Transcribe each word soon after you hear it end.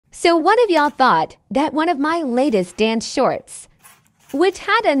So one of y'all thought that one of my latest dance shorts, which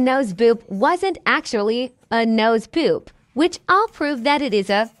had a nose boop, wasn't actually a nose poop, which I'll prove that it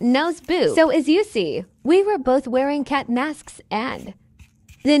is a nose boop. So as you see, we were both wearing cat masks and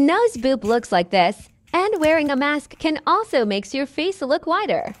the nose boop looks like this, and wearing a mask can also makes your face look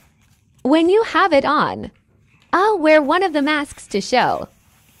wider. When you have it on, I'll wear one of the masks to show.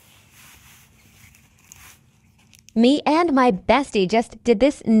 Me and my bestie just did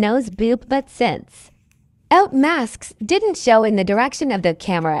this nose boop, but since our masks didn't show in the direction of the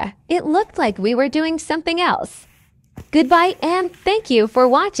camera, it looked like we were doing something else. Goodbye and thank you for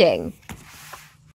watching.